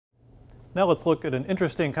Now let's look at an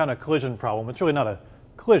interesting kind of collision problem. It's really not a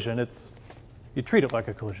collision, you treat it like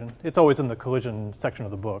a collision. It's always in the collision section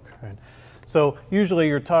of the book, right? So usually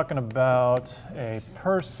you're talking about a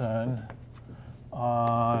person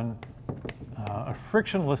on a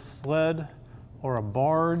frictionless sled or a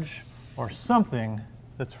barge or something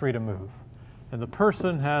that's free to move. And the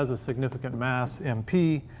person has a significant mass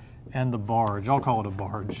mp, and the barge, I'll call it a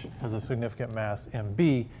barge, has a significant mass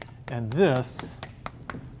mb, and this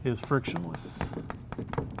is frictionless.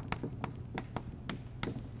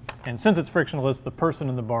 And since it's frictionless, the person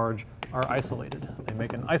and the barge are isolated. They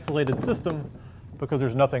make an isolated system because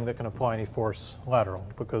there's nothing that can apply any force lateral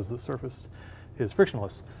because the surface is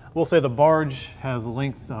frictionless. We'll say the barge has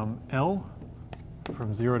length L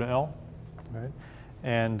from 0 to L, right?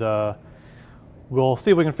 And we'll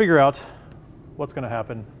see if we can figure out what's going to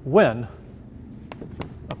happen when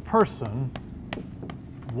a person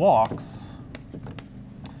walks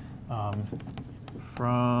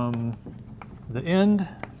from the end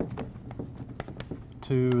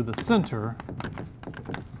to the center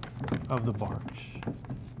of the barge.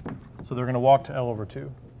 So they're going to walk to L over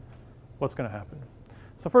 2. What's going to happen?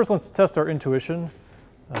 So first let's test our intuition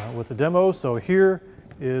with the demo. So here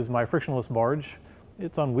is my frictionless barge.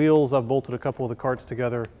 It's on wheels. I've bolted a couple of the carts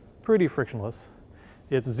together. Pretty frictionless.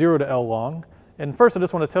 It's 0 to L long. And first I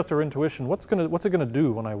just want to test our intuition. What's it going to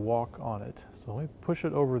do when I walk on it? So let me push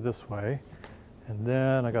it over this way. And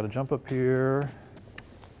then I got to jump up here.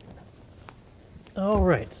 All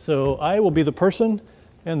right, so I will be the person,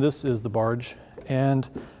 and this is the barge. And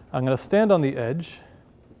I'm going to stand on the edge,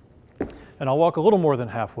 and I'll walk a little more than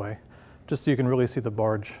halfway, just so you can really see the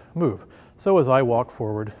barge move. So as I walk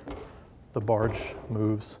forward, the barge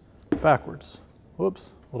moves backwards.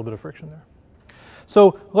 Whoops, a little bit of friction there.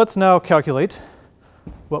 So let's now calculate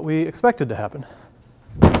what we expected to happen.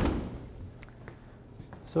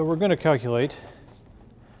 So we're going to calculate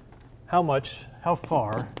how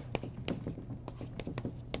far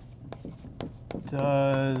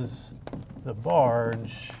does the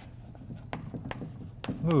barge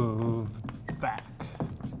move back?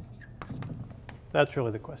 That's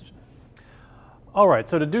really the question. All right,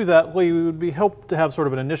 so to do that, we would hope to have sort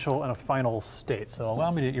of an initial and a final state. So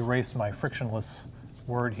allow me to erase my frictionless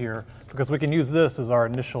word here, because we can use this as our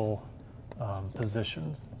initial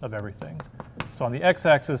position of everything. So on the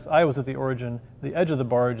x-axis, I was at the origin, the edge of the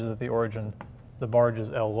barge is at the origin, the barge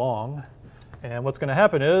is L long. And what's going to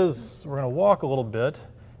happen is we're going to walk a little bit,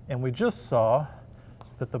 and we just saw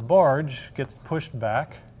that the barge gets pushed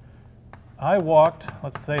back. I walked,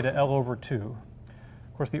 let's say, to L over 2.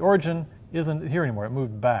 Of course, the origin isn't here anymore. It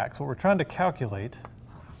moved back. So what we're trying to calculate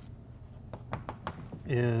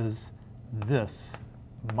is this,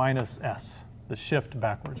 minus s, the shift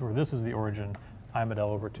backwards, where this is the origin. I'm at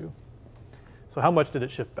L over 2. So how much did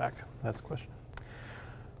it shift back? That's the question.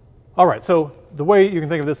 All right, so the way you can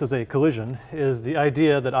think of this as a collision is the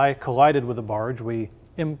idea that I collided with the barge. We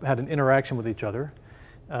had an interaction with each other,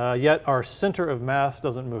 yet our center of mass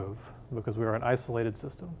doesn't move because we are an isolated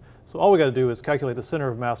system. So all we got to do is calculate the center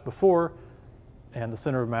of mass before and the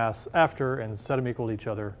center of mass after and set them equal to each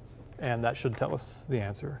other, and that should tell us the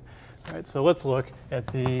answer. All right, so let's look at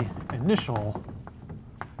the initial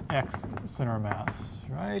x center of mass,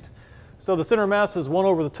 right? So the center of mass is 1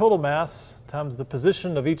 over the total mass times the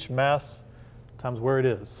position of each mass times where it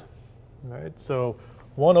is, right? So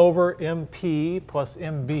 1 over mp plus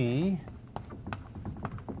mb,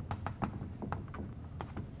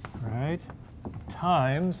 right,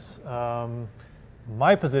 times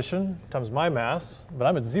my position times my mass, but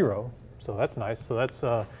I'm at 0, so that's nice. So that's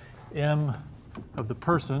m of the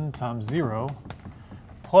person times 0,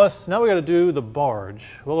 plus now we got to do the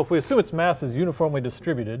barge. Well, if we assume its mass is uniformly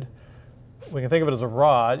distributed, we can think of it as a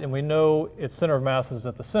rod, and we know its center of mass is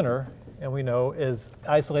at the center, and we know as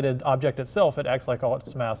isolated object itself, it acts like all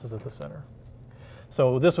its mass is at the center.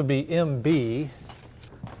 So this would be mb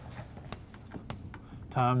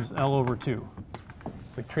times L over 2.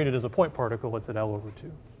 If we treat it as a point particle, it's at L over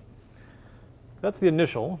 2. That's the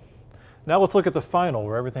initial. Now let's look at the final,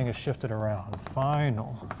 where everything is shifted around.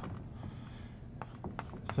 Final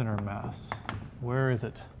center of mass. Where is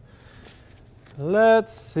it?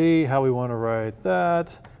 Let's see how we want to write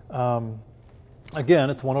that. Again,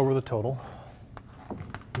 it's 1 over the total.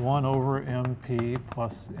 1 over mp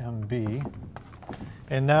plus mb.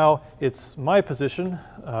 And now it's my position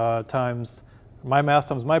times my mass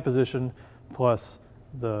times my position plus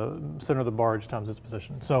the center of the barge times its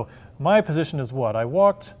position. So my position is what? I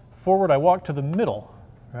walked forward, I walked to the middle,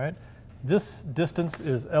 right? This distance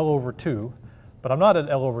is L over 2, but I'm not at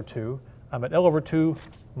L over 2. I'm at L over 2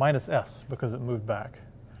 minus s because it moved back.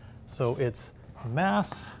 So it's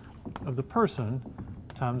mass of the person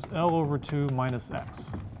times L over 2 minus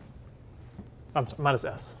x. Minus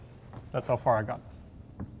s. That's how far I got.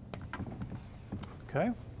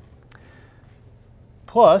 Okay.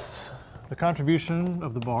 Plus the contribution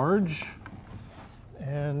of the barge.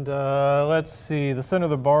 And let's see, the center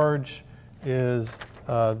of the barge is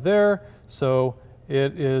there. So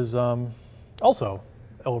it is also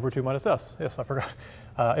L over 2 minus s. Yes, I forgot.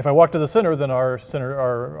 If I walk to the center, then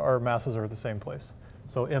our masses are at the same place.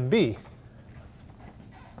 So mb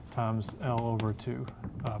times L over 2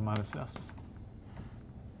 minus s.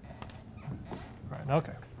 Right,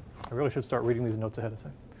 okay. I really should start reading these notes ahead of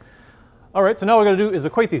time. All right, so now what we're going to do is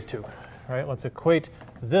equate these two. Right, let's equate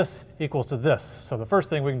this equals to this. So the first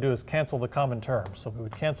thing we can do is cancel the common terms. So we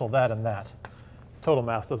would cancel that and that. Total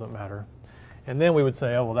mass doesn't matter. And then we would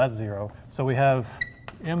say, oh, well, that's 0. So we have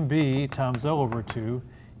mb times L over 2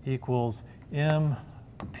 equals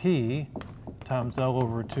mp times L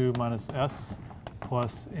over 2 minus s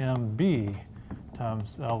plus mb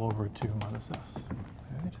times L over 2 minus s.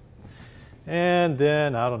 Right? And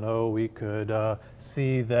then, I don't know, we could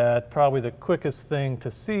see that probably the quickest thing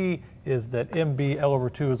to see is that mb L over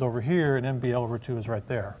 2 is over here and mb L over 2 is right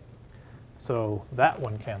there. So that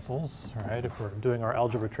one cancels, right, if we're doing our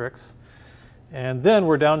algebra tricks. And then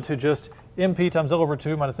we're down to just mp times L over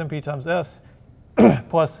 2 minus mp times s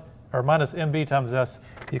plus, or minus mb times s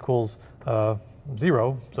equals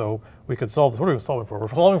 0. So we could solve this. What are we solving for? We're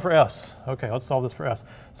solving for s. Okay, let's solve this for s.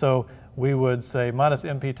 So we would say minus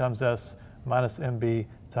mp times s minus mb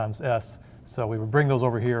times s. So we would bring those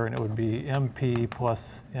over here, and it would be mp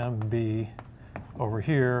plus mb over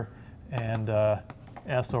here, and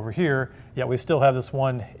s over here. Yet we still have this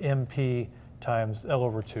one mp times L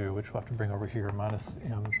over 2, which we'll have to bring over here, minus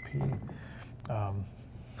mp.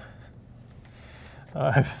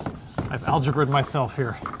 I've algebraed myself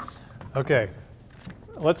here. Okay,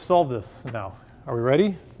 let's solve this now. Are we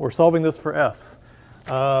ready? We're solving this for s.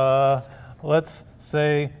 Let's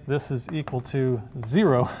say this is equal to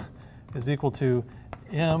 0 is equal to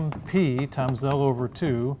mp times L over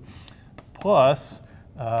 2 plus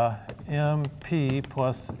mp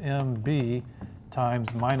plus mb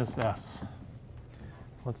times minus s.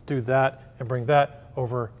 Let's do that and bring that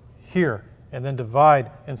over here and then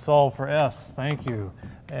divide and solve for s. Thank you.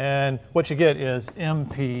 And what you get is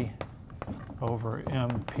mp over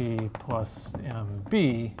mp plus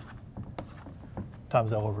mb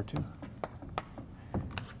times L over 2.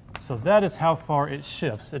 So that is how far it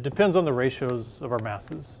shifts. It depends on the ratios of our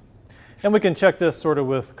masses. And we can check this sort of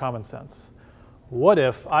with common sense. What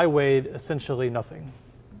if I weighed essentially nothing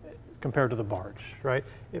compared to the barge, right?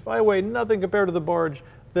 If I weigh nothing compared to the barge,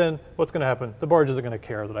 then what's going to happen? The barge isn't going to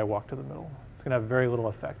care that I walk to the middle. It's going to have very little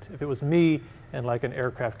effect. If it was me and like an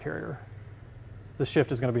aircraft carrier, the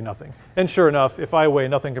shift is going to be nothing. And sure enough, if I weigh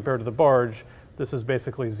nothing compared to the barge, this is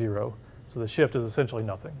basically 0. So the shift is essentially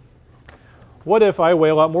nothing. What if I weigh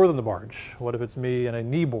a lot more than the barge? What if it's me and a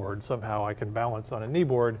knee board? Somehow I can balance on a knee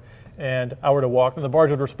board and I were to walk, then the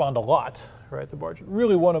barge would respond a lot, right? The barge would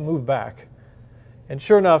really want to move back. And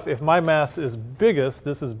sure enough, if my mass is biggest,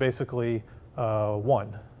 this is basically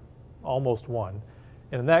 1, almost 1.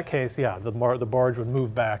 And in that case, yeah, the barge would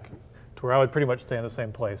move back to where I would pretty much stay in the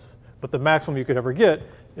same place. But the maximum you could ever get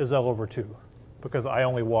is L over 2, because I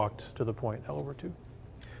only walked to the point L over 2.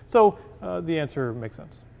 So the answer makes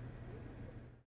sense.